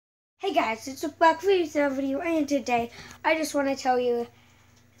Hey guys, it's a Black Video video, and today I just want to tell you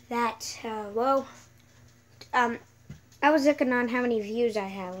that, I was looking on how many views I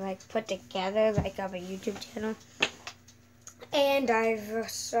have, put together, on my YouTube channel, and I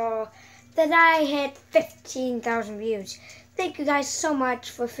saw that I had 15,000 views. Thank you guys so much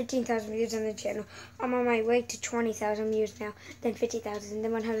for 15,000 views on the channel. I'm on my way to 20,000 views now, then 50,000,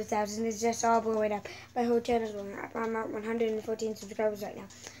 then 100,000. It's just all blowing up. My whole channel's blowing up. I'm at 114 subscribers right now.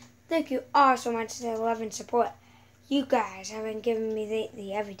 Thank you all so much for the love and support you guys have been giving me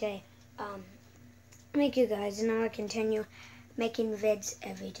lately every day. Thank you guys, and I'm going to continue making vids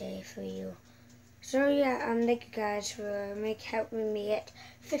every day for you. So yeah, thank you guys for helping me get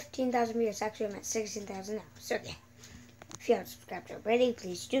 15,000 views. Actually, I'm at 16,000 now. So yeah, if you haven't subscribed already,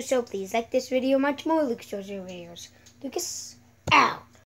 please do so. Please like this video much more. Lucas shows your videos. Lucas, out.